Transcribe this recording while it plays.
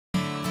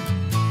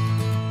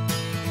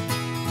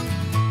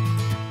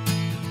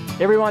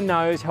Everyone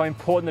knows how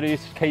important it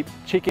is to keep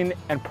chicken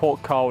and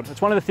pork cold.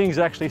 It's one of the things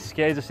that actually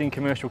scares us in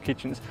commercial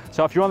kitchens.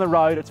 So if you're on the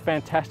road, it's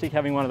fantastic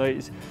having one of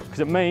these because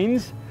it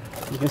means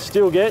you can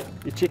still get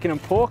your chicken and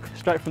pork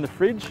straight from the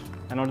fridge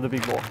and onto the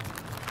big bore.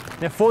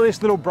 Now for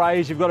this little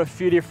braise, you've got a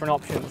few different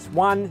options.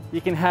 One, you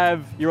can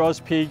have your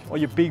Ozpig or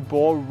your big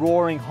bore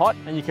roaring hot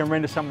and you can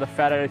render some of the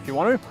fat out if you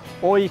want to,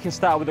 or you can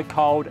start with it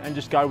cold and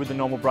just go with the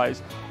normal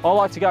braise. I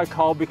like to go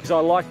cold because I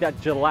like that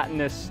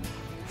gelatinous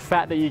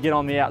fat that you get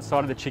on the outside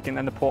of the chicken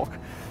and the pork.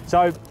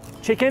 So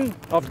chicken,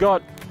 I've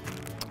got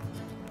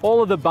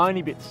all of the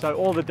bony bits, so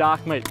all the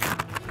dark meat.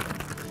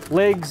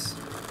 Legs,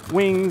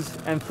 wings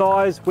and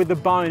thighs with the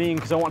bone in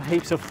because I want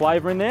heaps of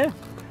flavour in there.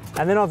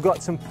 And then I've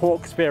got some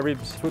pork spare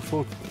ribs, which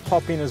will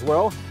pop in as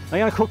well. I'm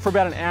going to cook for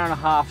about an hour and a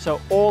half, so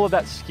all of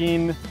that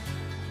skin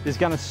is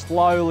going to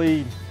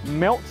slowly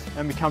melt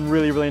and become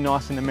really, really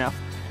nice in the mouth.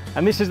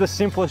 And this is the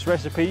simplest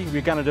recipe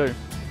you're going to do.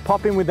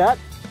 Pop in with that,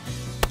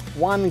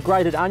 1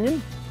 grated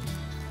onion,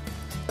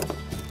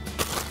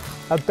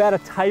 about a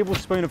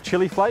tablespoon of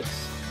chili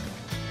flakes,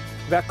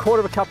 about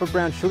 1/4 cup of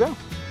brown sugar,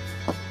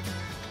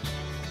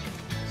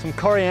 some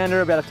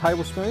coriander, about a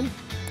tablespoon,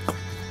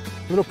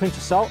 a little pinch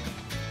of salt,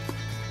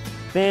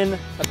 then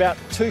about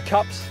 2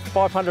 cups,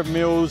 500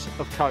 mils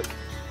of Coke.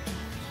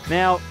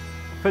 Now,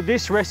 for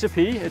this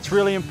recipe, it's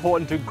really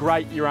important to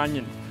grate your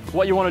onion.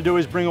 What you want to do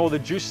is bring all the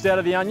juices out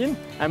of the onion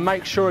and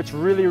make sure it's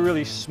really,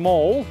 really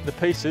small, the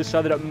pieces,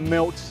 so that it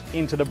melts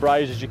into the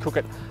braise as you cook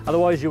it.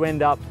 Otherwise you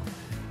end up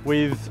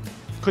with,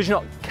 because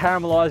you're not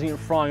caramelising and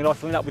frying it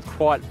off, you end up with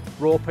quite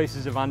raw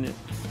pieces of onion.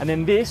 And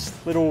then this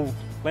little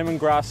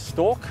lemongrass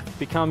stalk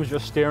becomes your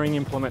stirring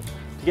implement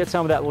to get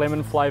some of that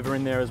lemon flavour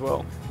in there as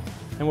well.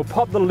 And we'll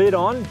pop the lid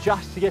on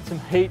just to get some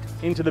heat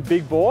into the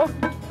big bore,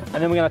 and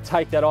then we're going to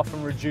take that off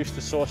and reduce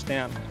the sauce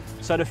down.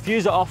 So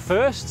diffuser off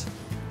first,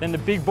 then the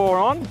big bore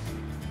on,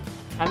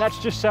 and that's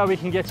just so we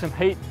can get some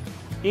heat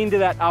into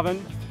that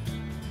oven,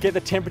 get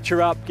the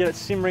temperature up, get it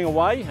simmering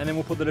away, and then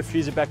we'll put the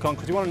diffuser back on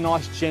because we want a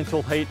nice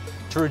gentle heat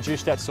to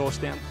reduce that sauce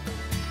down.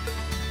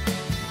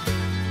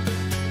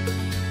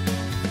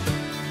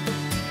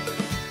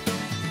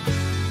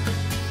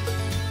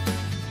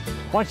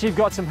 Once you've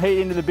got some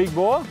heat into the big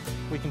bore,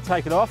 we can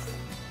take it off,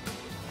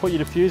 put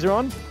your diffuser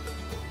on,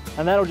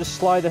 and that'll just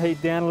slow the heat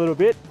down a little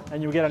bit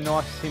and you'll get a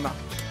nice simmer.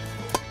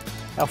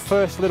 Our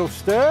first little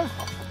stir,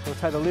 we'll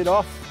take the lid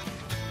off,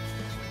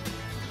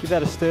 give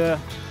that a stir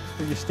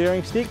with your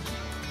stirring stick,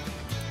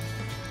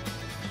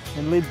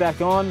 and lid back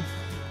on.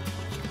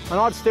 And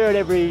I'd stir it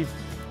every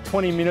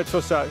 20 minutes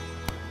or so,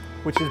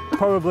 which is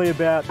probably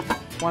about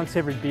once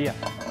every beer.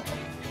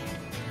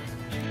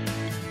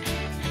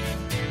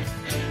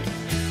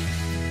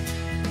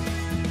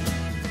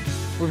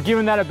 We've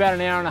given that about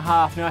an hour and a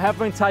half. Now I have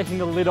been taking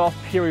the lid off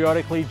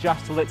periodically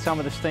just to let some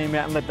of the steam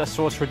out and let the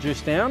sauce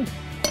reduce down.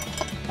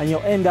 And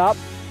you'll end up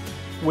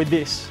with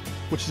this,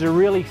 which is a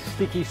really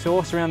sticky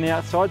sauce around the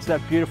outside, so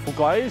that beautiful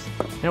glaze.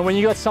 Now when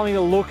you've got something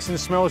that looks and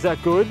smells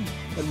that good,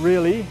 it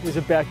really is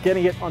about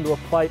getting it onto a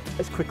plate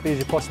as quickly as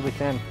you possibly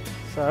can.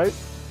 So,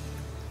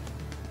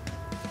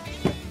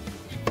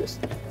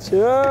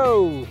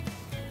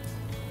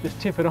 just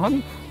tip it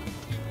on.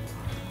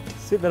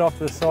 Sit that off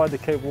to the side to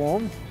keep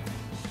warm.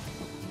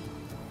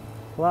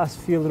 Last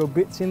few little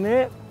bits in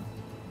there.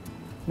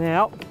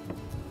 Now,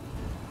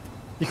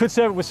 you could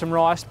serve it with some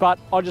rice, but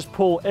I'll just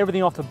pull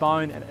everything off the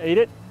bone and eat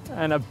it.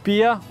 And a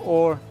beer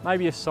or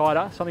maybe a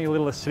cider, something a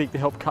little acidic to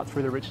help cut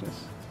through the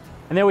richness.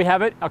 And there we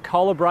have it, our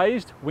cola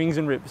braised wings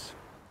and ribs.